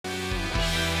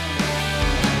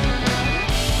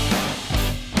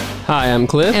Hi, I'm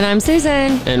Cliff. And I'm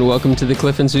Susan. And welcome to the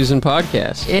Cliff and Susan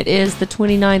podcast. It is the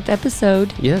 29th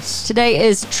episode. Yes. Today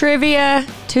is Trivia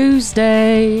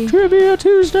Tuesday. Trivia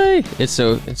Tuesday. It's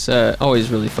always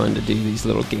really fun to do these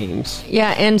little games.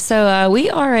 Yeah, and so we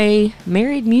are a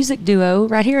married music duo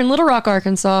right here in Little Rock,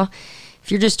 Arkansas.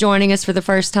 If you're just joining us for the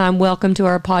first time, welcome to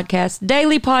our podcast,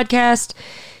 daily podcast,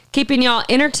 keeping y'all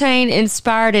entertained,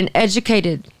 inspired, and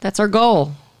educated. That's our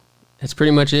goal. That's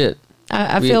pretty much it.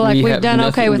 I feel like we've done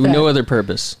okay with that. No other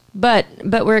purpose. But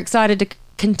we're excited to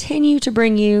continue to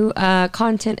bring you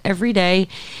content every day.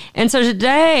 And so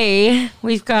today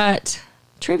we've got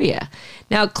trivia.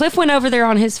 Now, Cliff went over there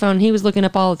on his phone. He was looking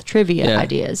up all of the trivia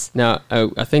ideas. Now,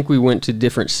 I think we went to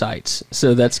different sites,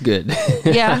 so that's good.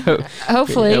 Yeah,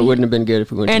 hopefully. It wouldn't have been good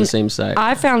if we went to the same site.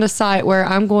 I found a site where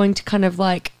I'm going to kind of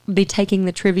like be taking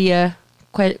the trivia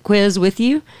quiz with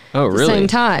you. Oh, really? At the same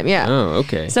time, yeah. Oh,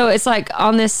 okay. So it's like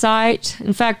on this site.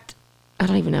 In fact, I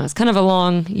don't even know. It's kind of a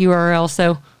long URL,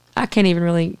 so I can't even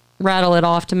really rattle it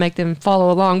off to make them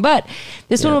follow along. But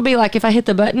this one will be like, if I hit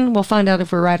the button, we'll find out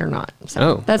if we're right or not.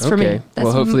 So that's for me. That's,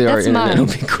 well, hopefully our internet will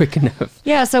be quick enough.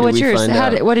 Yeah. So what's yours?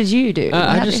 What did you do?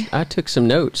 I took some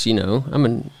notes. You know,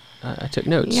 I took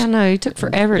notes. Yeah, no, it took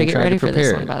forever to get ready for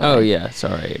this one. By the way. Oh yeah,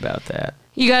 sorry about that.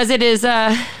 You guys,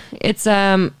 it's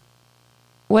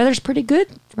weather's pretty good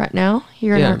right now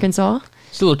here in Arkansas.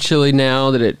 It's a little chilly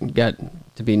now that it got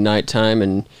to be nighttime,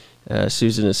 and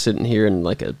Susan is sitting here in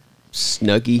like a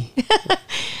Snuggie.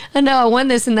 I know. I won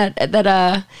this in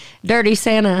that Dirty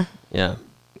Santa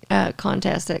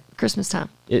contest at Christmas time.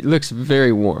 It looks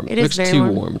very warm. It looks very too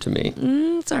warm to me.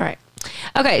 It's all right.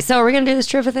 Okay, so we're going to do this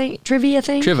trivia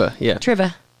thing? Trivia, yeah.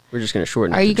 Trivia. We're just going to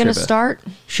shorten it. Are you going to start?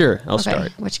 Sure, I'll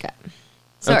start. What you got?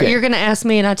 So you're going to ask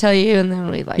me and I'll tell you, and then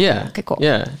we'll be like, okay, cool.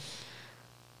 Yeah.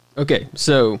 Okay,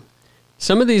 so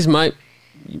some of these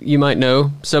you might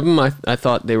know. Some of them I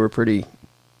thought they were pretty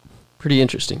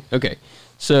interesting. Okay,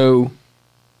 so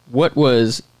what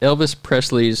was Elvis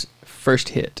Presley's first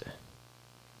hit?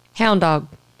 Hound Dog.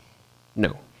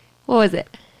 No. What was it?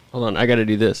 Hold on, I got to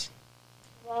do this.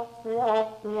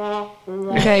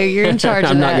 Okay, you're in charge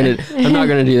of that. I'm not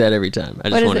going to do that every time. I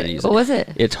just wanted to use it. What was it?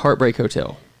 It's Heartbreak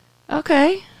Hotel.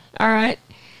 Okay. All right.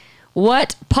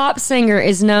 What pop singer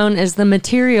is known as the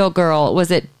Material Girl?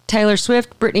 Was it Taylor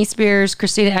Swift, Britney Spears,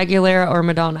 Christina Aguilera, or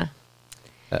Madonna?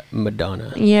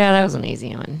 Madonna. Yeah, that was an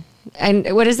easy one.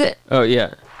 And what is it? Oh,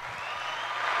 yeah.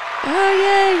 Oh,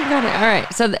 yeah, you got it. All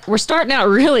right. So we're starting out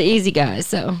really easy, guys.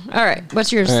 So, all right.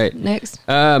 What's yours next?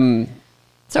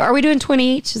 So are we doing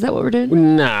 20 each? Is that what we're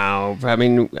doing? No. I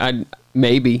mean,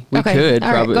 maybe. We could.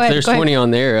 All probably. Right, if there's 20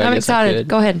 on there, I I'm guess excited. I could.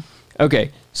 Go ahead.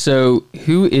 Okay. So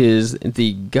who is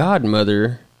the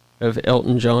godmother of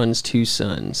Elton John's two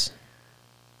sons?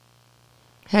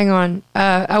 Hang on.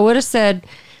 I would have said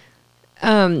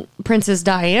Princess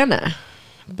Diana,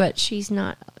 but she's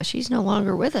not. She's no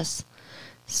longer with us.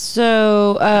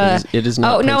 So it is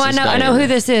not. Oh no, Princess I know who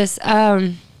this is.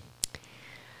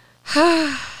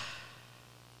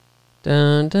 Dun,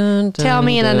 dun, dun, Tell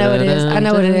me, and I know what it is. I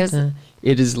know what it is.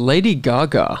 It is Lady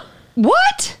Gaga.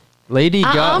 What? Lady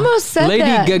Gaga. I almost said Lady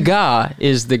that. Gaga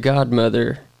is the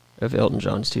godmother of Elton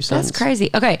John's two sons. That's crazy.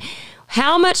 Okay.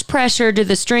 How much pressure do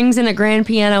the strings in a grand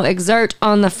piano exert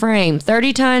on the frame?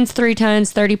 30 tons, 3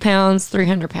 tons, 30 pounds,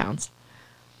 300 pounds.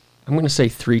 I'm going to say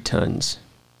 3 tons.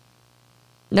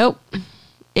 Nope.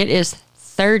 It is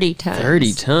 30 tons.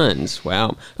 30 tons.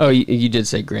 Wow. Oh, you did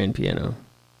say grand piano.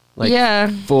 Like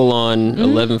full on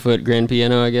 11-foot grand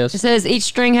piano, I guess. It says each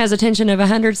string has a tension of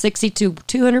 160 to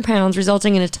 200 pounds,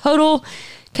 resulting in a total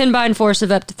combined force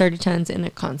of up to 30 tons in a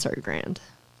concert grand.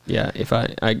 Yeah, if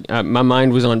I my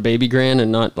mind was on baby grand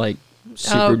and not like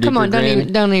super duper come on,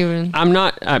 grand. don't even. I'm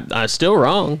not. I'm still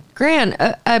wrong. Grand,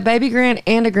 a baby grand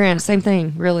and a grand, same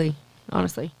thing, really,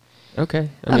 honestly. Okay.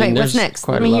 I mean, what's next?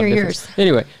 Let me hear yours.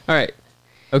 Anyway, all right.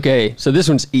 Okay, so this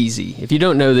one's easy. If you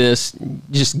don't know this,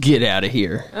 just get out of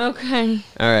here. Okay.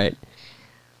 All right.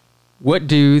 What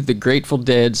do the Grateful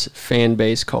Dead's fan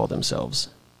base call themselves?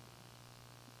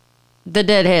 The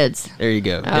Deadheads. There you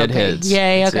go. Deadheads.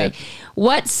 Yay, okay. It.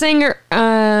 What singer...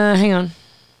 hang on.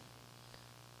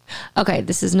 Okay,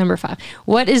 this is number 5.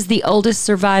 What is the oldest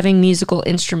surviving musical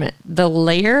instrument? The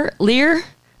lyre,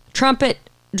 trumpet,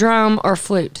 drum, or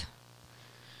flute?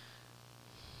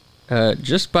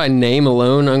 Just by name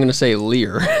alone, I'm going to say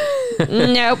lyre.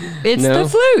 Nope, it's the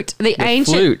flute. The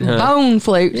ancient flute, bone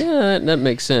flute. Yeah, that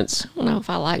makes sense. I don't know if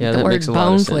I like the word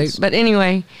bone flute. But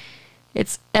anyway,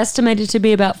 it's estimated to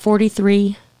be about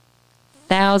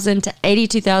 43,000 to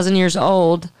 82,000 years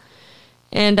old.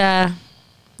 And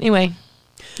anyway,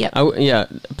 Yep. Yeah,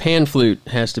 pan flute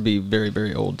has to be very,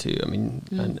 very old too. I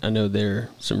mean, I know there are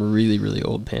some really, really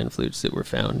old pan flutes that were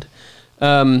found.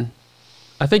 I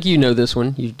think you know this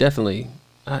one. You definitely.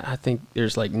 I think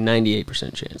there's like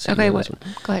 98% chance. Okay, you know what? this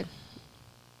one. Go ahead.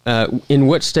 In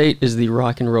what state is the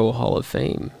Rock and Roll Hall of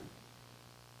Fame?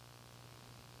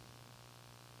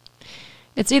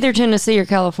 It's either Tennessee or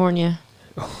California.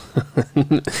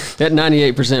 That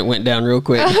 98% went down real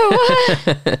quick.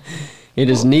 It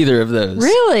is neither of those.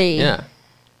 Really? Yeah.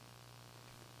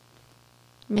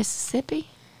 Mississippi?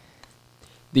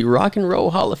 The Rock and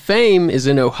Roll Hall of Fame is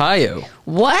in Ohio.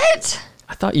 What?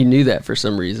 I thought you knew that for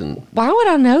some reason. Why would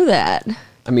I know that?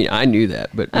 I mean, I knew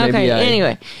that, but maybe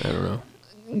anyway. I don't know.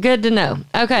 Good to know.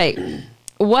 Okay.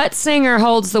 What singer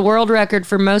holds the world record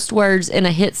for most words in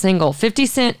a hit single? 50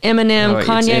 Cent, Eminem, It's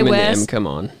Kanye Eminem, West. come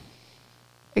on.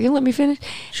 Are you going to let me finish?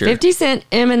 Sure. 50 Cent,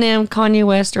 Eminem, Kanye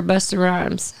West, or Busta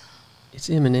Rhymes? It's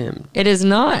Eminem. It is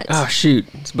not. Oh, shoot.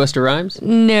 It's Busta Rhymes?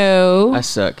 No. I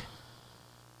suck.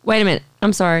 Wait a minute.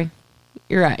 I'm sorry.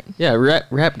 You're right. Yeah,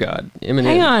 rap god. Eminem.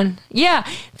 Hang on. Yeah.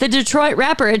 The Detroit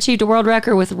rapper achieved a world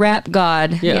record with Rap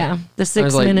God. Yeah. The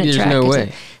 6 like, minute there's track. no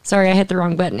way. Sorry, I hit the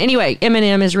wrong button. Anyway,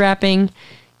 Eminem is rapping.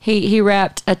 He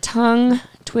rapped a tongue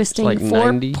twisting It's like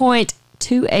 90.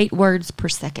 4.28 words per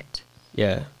second.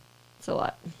 Yeah. It's a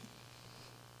lot.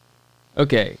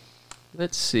 Okay.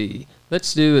 Let's see.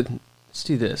 Let's do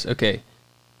this. Okay.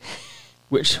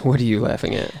 What are you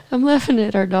laughing at? I'm laughing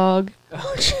at our dog.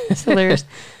 Oh, It's hilarious.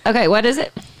 Okay, what is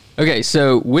it? Okay,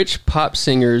 so which pop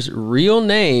singer's real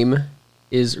name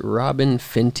is Robin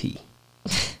Fenty?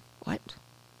 What?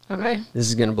 Okay. This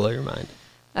is going to blow your mind.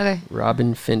 Okay.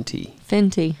 Robin Fenty.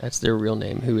 Fenty. That's their real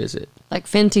name. Who is it? Like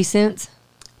Fenty Cents?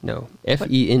 No.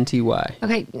 Fenty.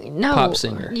 Okay, no. Pop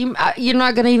singer. You're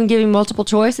not going to even give me multiple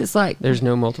choice? It's like There's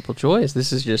no multiple choice.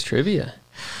 This is just trivia.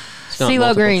 It's not CeeLo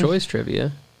multiple Green. choice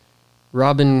trivia.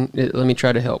 Robin, let me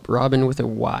try to help. Robin with a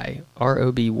Y.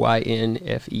 ROBYNFENTY.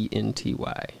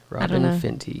 Robin know.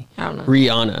 Fenty. I don't know.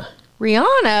 Rihanna.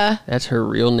 Rihanna? That's her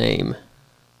real name.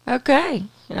 Okay.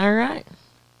 All right.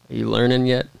 Are you learning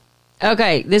yet?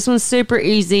 Okay, this one's super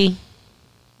easy.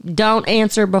 Don't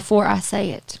answer before I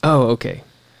say it. Oh, okay.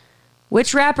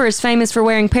 Which rapper is famous for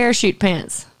wearing parachute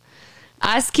pants?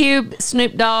 Ice Cube,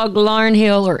 Snoop Dogg, Lauryn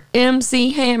Hill, or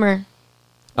MC Hammer?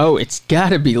 Oh, it's got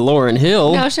to be Lauryn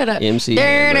Hill. No, shut up. MC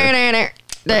Hammer.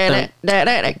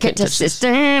 Can't touch this. All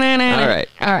right.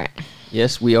 All right.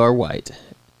 Yes, we are white.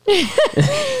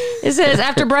 It says,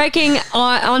 after breaking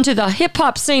onto the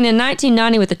hip-hop scene in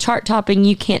 1990 with the chart-topping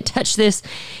You Can't Touch This,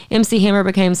 MC Hammer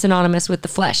became synonymous with the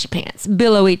flashy pants,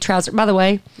 billowy trouser. By the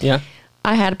way, Yeah,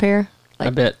 I had a pair.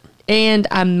 I bet. And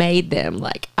I made them.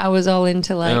 Like, I was all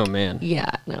into, like... Oh, man.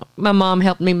 Yeah, no. My mom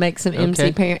helped me make some MC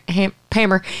Okay.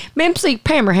 Hammer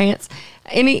pants.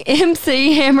 Any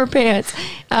MC Hammer pants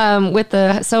with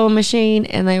the sewing machine,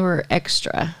 and they were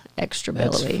extra That's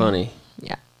billowy. funny.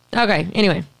 Yeah. Okay,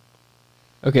 anyway.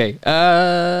 Okay,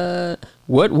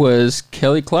 what was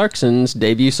Kelly Clarkson's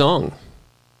debut song?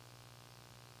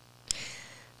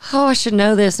 Oh, I should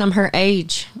know this. I'm her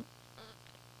age.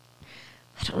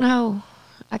 I don't know.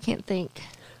 I can't think.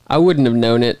 I wouldn't have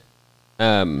known it,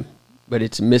 but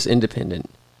it's Miss Independent.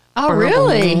 Oh,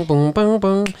 really? Boom, boom, boom,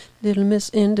 boom, Little Miss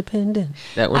Independent.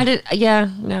 That one? I did. Yeah,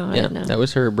 no, I Yeah, didn't know. that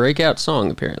was her breakout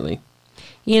song, apparently.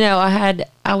 You know,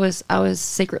 I was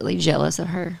secretly jealous of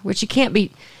her, which you can't be.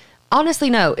 Honestly,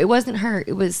 no, it wasn't her.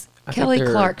 It was I think Kelly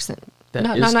they're- Clarkson. That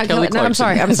No, is not Kelly Kelly. No, I'm Clarkson.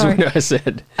 sorry. I'm That's sorry. what I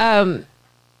said.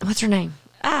 What's her name?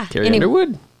 Carrie anyway.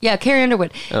 Underwood? Yeah, Carrie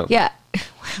Underwood. Oh. Yeah.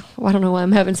 Well, I don't know why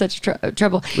I'm having such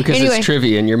trouble. Because anyway, it's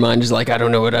trivia and your mind is like, I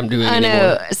don't know what I'm doing I know.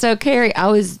 anymore. So Carrie, I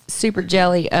was super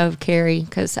jelly of Carrie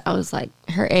because I was like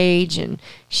her age, and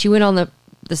she went on the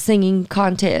singing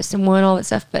contest and won all that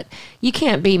stuff. But you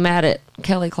can't be mad at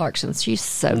Kelly Clarkson. She's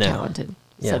so No. talented.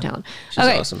 Yeah. So talented. She's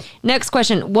awesome. Next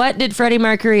question. What did Freddie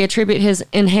Mercury attribute his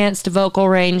enhanced vocal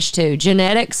range to?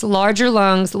 Genetics, larger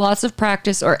lungs, lots of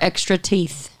practice, or extra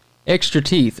teeth? Extra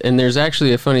teeth, and there's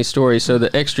actually a funny story. So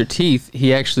the extra teeth,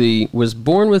 he actually was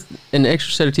born with an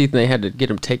extra set of teeth, and they had to get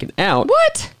them taken out.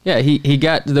 What? Yeah, he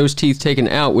got those teeth taken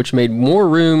out, which made more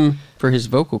room for his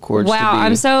vocal cords. Wow, to be,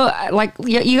 I'm so, like,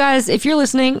 you guys, if you're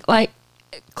listening, like,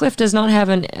 Cliff does not have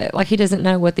he doesn't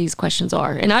know what these questions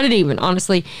are. And I didn't even,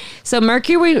 honestly. So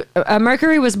Mercury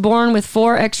was born with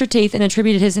 4 extra teeth and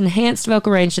attributed his enhanced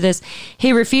vocal range to this.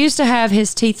 He refused to have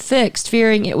his teeth fixed,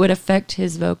 fearing it would affect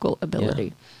his vocal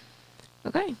ability.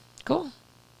 Okay, cool.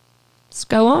 Let's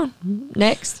go on.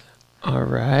 Next. All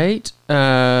right.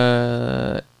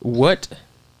 What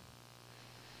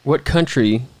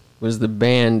country was the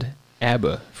band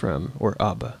ABBA from, or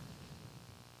ABBA?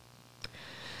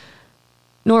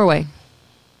 Norway.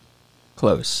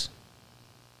 Close.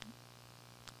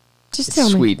 Just It's tell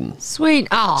me. Sweden. Sweden.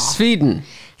 Oh, Sweden.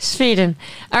 Sweden.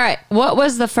 All right. What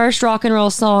was the first rock and roll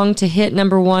song to hit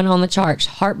number 1 on the charts?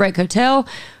 Heartbreak Hotel,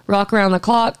 Rock Around the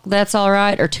Clock, That's All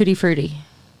Right, or Tutti Frutti?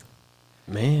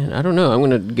 Man, I don't know. I'm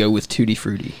going to go with Tutti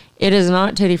Frutti. It is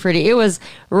not Tutti Frutti. It was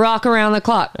Rock Around the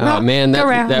Clock. Oh, Rock man, that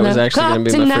Around was the actually Clock gonna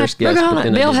be my tonight. first guess, We're but gonna-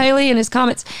 then I Bill didn't. Haley and his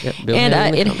Comets. Yep, Bill and Haley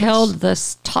and the it Comets. held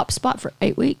the top spot for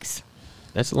 8 weeks.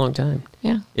 That's a long time.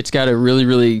 Yeah. It's got a really,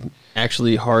 really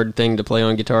actually hard thing to play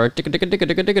on guitar because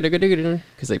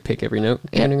they pick every note.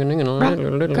 Rock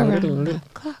Around the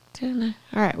Clock tonight.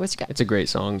 All right, what's you got? It's a great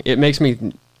song. It makes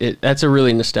me. That's a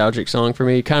really nostalgic song for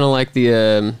me. Kind of like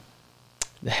the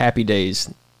Happy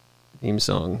Days theme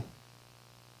song.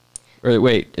 Or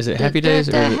wait, is it Happy Days?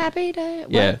 Or is it- Happy Day.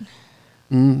 What? yeah.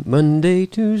 Monday,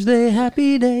 Tuesday,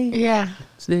 happy day. Yeah.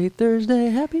 Wednesday, Thursday,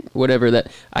 happy. Whatever that.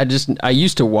 I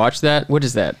used to watch that. What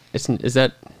is that? It's not.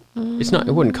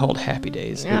 It wasn't called Happy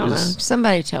Days. I It don't know. was.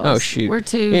 Somebody tell Oh us. shoot. We're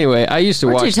too. Anyway, I used to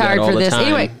we're watch too tired that all for the this. time.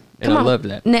 Anyway, and come I on. loved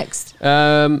that. Next.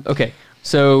 Okay.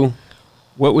 So,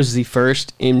 what was the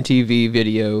first MTV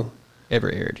video ever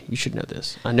aired? You should know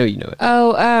this. I know you know it.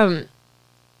 Oh,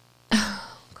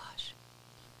 gosh.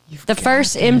 The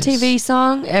first MTV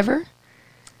song ever?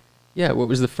 Yeah. What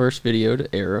was the first video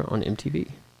to air on MTV?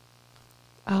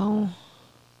 Oh.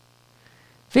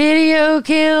 Video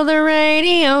Kill the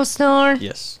Radio Star.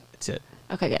 Yes, that's it.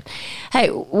 Okay, good. Hey,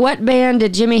 what band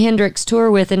did Jimi Hendrix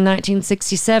tour with in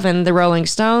 1967? The Rolling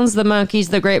Stones, the Monkees,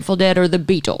 the Grateful Dead, or the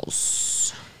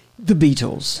Beatles? The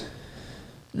Beatles.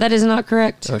 That is not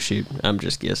correct. Oh shoot, I'm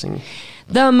just guessing.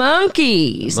 The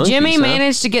Monkees. Monkees, Jimmy huh?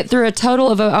 managed to get through a total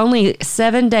of only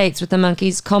 7 dates with the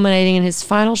Monkees, culminating in his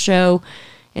final show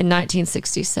in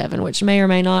 1967, which may or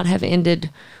may not have ended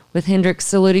with Hendrix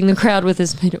saluting the crowd with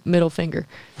his middle finger.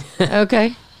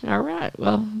 Okay. All right.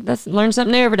 Well, that's learn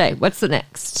something new every day. What's the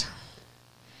next?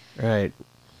 All right.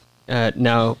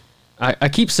 Now, I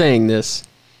keep saying this,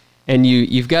 and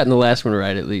you've gotten the last one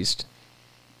right at least.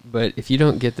 But if you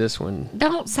don't get this one,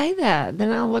 Don't say that.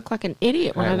 Then I'll look like an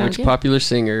idiot when all I right, don't which get it. popular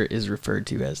singer is referred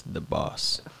to as the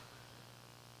boss?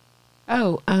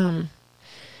 Oh,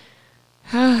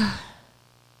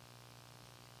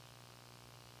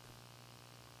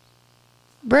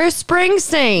 Bruce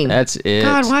Springsteen. That's it.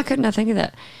 God, why couldn't I think of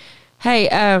that? Hey,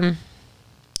 I'm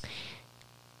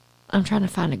trying to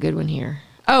find a good one here.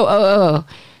 Oh.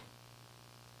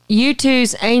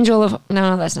 U2's Angel of...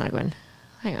 No, that's not a good one.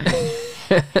 Hang on.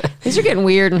 These are getting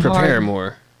weird and Prepare hard.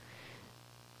 more.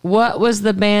 What was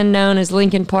the band known as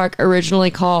Linkin Park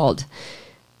originally called?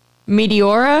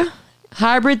 Meteora,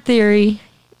 Hybrid Theory,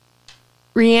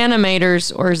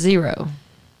 Reanimators, or Zero?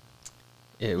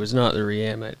 It was not the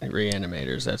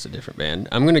Reanimators. That's a different band.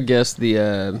 I'm gonna guess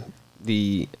the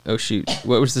oh shoot,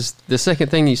 what was this? The second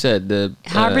thing you said, the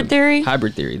Hybrid Theory?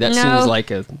 Hybrid Theory. That No. seems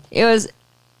like a It was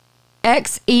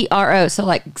XERO, so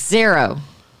like zero.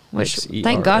 Which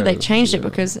thank God they changed it Zero.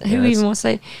 because Yeah, who that's- even will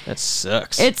say? that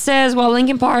sucks. It says while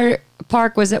Linkin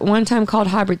Park was at one time called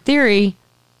Hybrid Theory,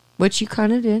 which you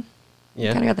kind of did.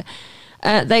 yeah. Kind of got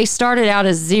that. They started out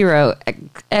as Zero,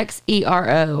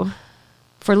 XERO.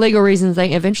 For legal reasons,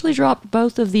 they eventually dropped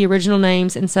both of the original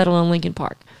names and settled on Linkin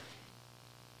Park.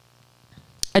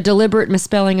 A deliberate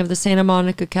misspelling of the Santa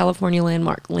Monica, California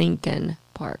landmark, Lincoln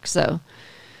Park. So,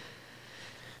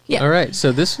 yeah. All right,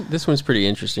 so this one's pretty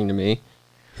interesting to me.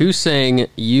 Who sang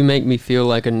 "You Make Me Feel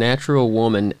Like a Natural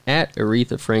Woman" at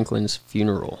Aretha Franklin's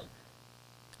funeral?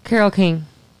 Carole King.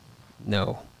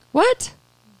 No, What?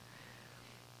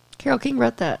 Carole King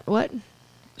wrote that. What?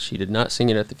 she did not sing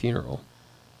it at the funeral.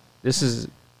 This is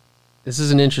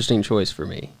an interesting choice for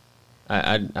me.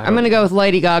 I'm going to go with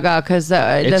Lady Gaga because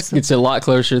that's... It's a lot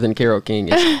closer than Carole King.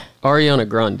 It's Ariana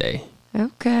Grande.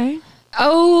 Okay.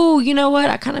 Oh, you know what?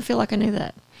 I kind of feel like I knew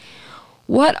that.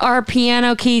 What are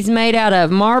piano keys made out of?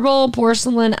 Marble,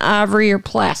 porcelain, ivory, or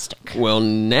plastic? Well,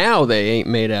 now they ain't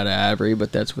made out of ivory,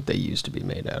 but that's what they used to be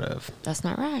made out of. That's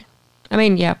not right. I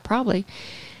mean, yeah, probably.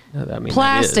 No, I mean,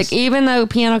 Plastic. that is. Even though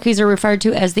piano keys are referred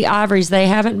to as the ivories, they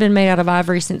haven't been made out of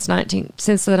ivory since the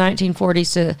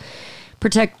 1940s to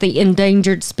protect the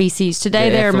endangered species. Today,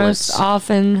 The they are most effluents.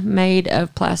 often made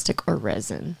of plastic or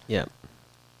resin. Yeah.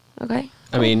 Okay.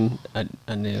 I mean,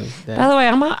 I knew that. By the way,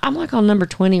 I'm like on number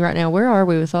 20 right now. Where are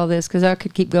we with all this? Because I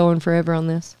could keep going forever on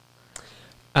this.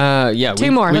 Yeah.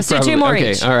 Two more. Let's do two more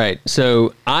Okay. each. All right.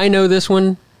 So I know this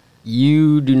one.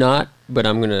 You do not, but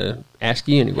I'm going to ask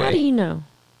you anyway. How do you know?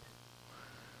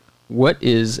 What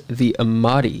is the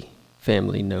Amati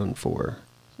family known for?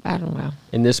 I don't know.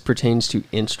 And this pertains to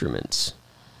instruments.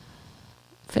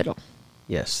 Fiddle.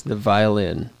 Yes, the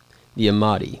violin, the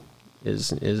Amati.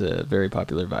 is a very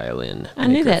popular violin. I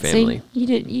knew maker that. family. See, you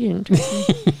didn't. You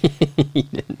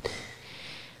didn't.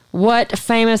 What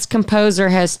famous composer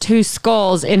has 2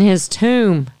 skulls in his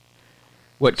tomb?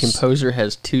 What composer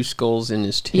has 2 skulls in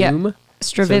his tomb? Yep.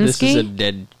 Stravinsky, So this is a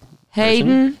dead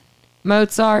Haydn,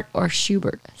 Mozart, or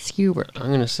Schubert? I'm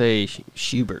going to say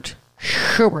Schubert.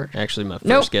 Schubert. Actually, my first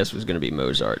Nope. guess was going to be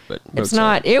Mozart, but Mozart. It's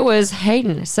not. It was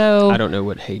Haydn. So I don't know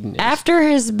what Haydn is, after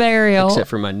his burial, except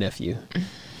for my nephew.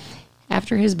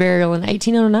 after his burial in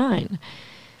 1809,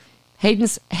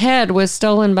 Haydn's head was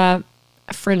stolen by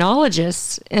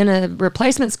phrenologists, and a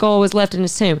replacement skull was left in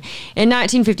his tomb. In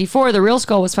 1954, the real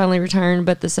skull was finally returned,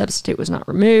 but the substitute was not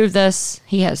removed. Thus,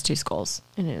 he has 2 skulls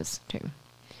in his tomb.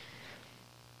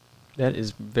 That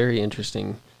is very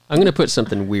interesting. I'm going to put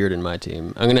something weird in my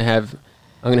team. I'm going to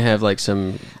have like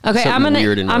some Okay, something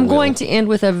weird in my I'm going will. to end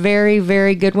with a very,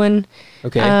 very good one.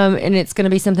 Okay. And it's going to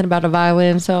be something about a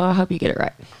violin, so I hope you get it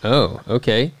right. Oh,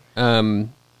 okay. So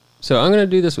I'm going to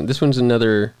do this one. This one's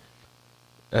another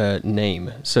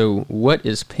name. So what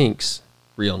is Pink's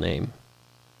real name?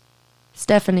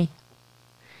 Stephanie.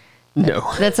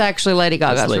 No. That's actually Lady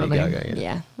Gaga's Lady real name. Gaga, yeah.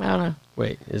 Yeah, I don't know.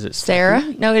 Wait, is it Sarah?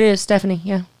 Stephanie? No, it is Stephanie.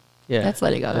 Yeah, Yeah. that's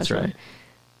Lady Gaga's That's real right. name.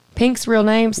 Pink's real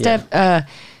name, Sarah.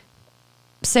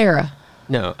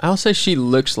 No, I'll say she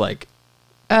looks like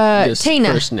this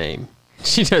Tina. first name.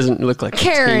 She doesn't look like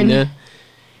Karen. Tina.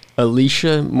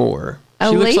 Alicia Moore. She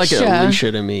looks like Alicia. an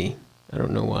Alicia to me. I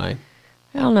don't know why.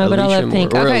 I don't know, but I Alicia love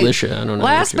Pink. Moore. Or Okay. Alicia, I don't know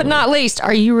Last which but one. not least,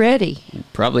 are you ready?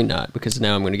 Probably not, because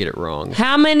now I'm going to get it wrong.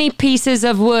 How many pieces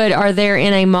of wood are there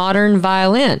in a modern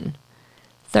violin?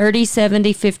 30,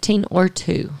 70, 15, or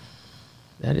 2?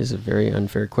 That is a very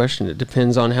unfair question. It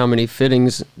depends on how many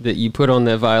fittings that you put on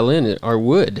the violin are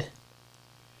wood.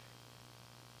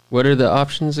 What are the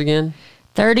options again?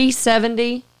 30,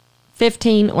 70,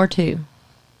 15, or 2?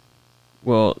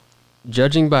 Well,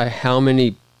 judging by how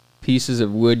many pieces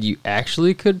of wood you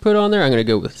actually could put on there, I'm going to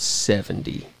go with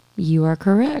 70. You are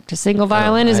correct. A single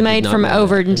violin I is did made not from know that. I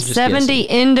over was just 70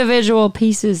 individual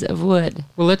pieces of wood.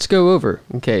 Well, let's go over.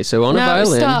 Okay, so on a No,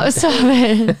 violin. stop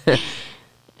it.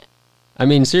 I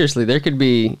mean, seriously, there could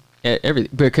be everything,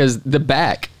 because the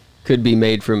back could be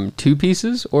made from 2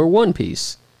 pieces or 1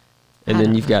 piece. And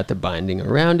then you've got the binding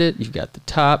around it, you've got the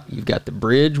top, you've got the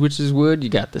bridge, which is wood,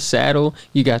 you got the saddle,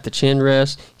 you got the chin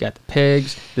rest, you got the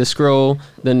pegs, the scroll,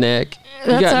 the neck.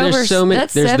 That's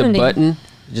There's 70. the button.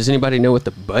 Does anybody know what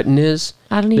the button is?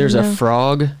 I don't even There's know. a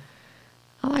frog.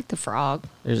 I like the frog.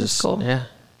 There's That's a cool. Yeah.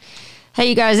 Hey,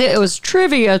 you guys, it was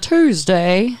Trivia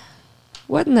Tuesday.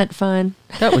 Wasn't that fun?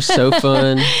 That was so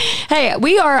fun. Hey,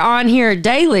 we are on here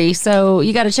daily, so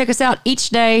you got to check us out each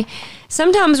day.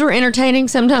 Sometimes we're entertaining,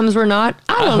 sometimes we're not.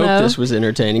 I don't know. I hope this was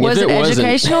entertaining. Was if it wasn't,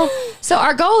 educational? So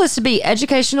our goal is to be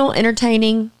educational,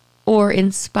 entertaining, or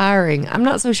inspiring. I'm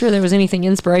not so sure there was anything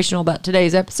inspirational about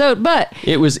today's episode, but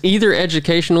it was either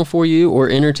educational for you or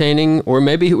entertaining, or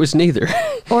maybe it was neither.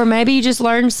 or maybe you just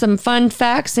learned some fun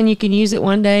facts and you can use it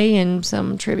one day in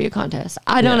some trivia contest.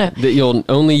 I don't know. That you'll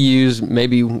only use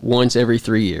maybe once every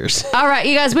 3 years. All right,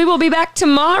 you guys, we will be back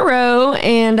tomorrow,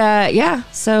 and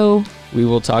so We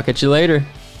will talk at you later.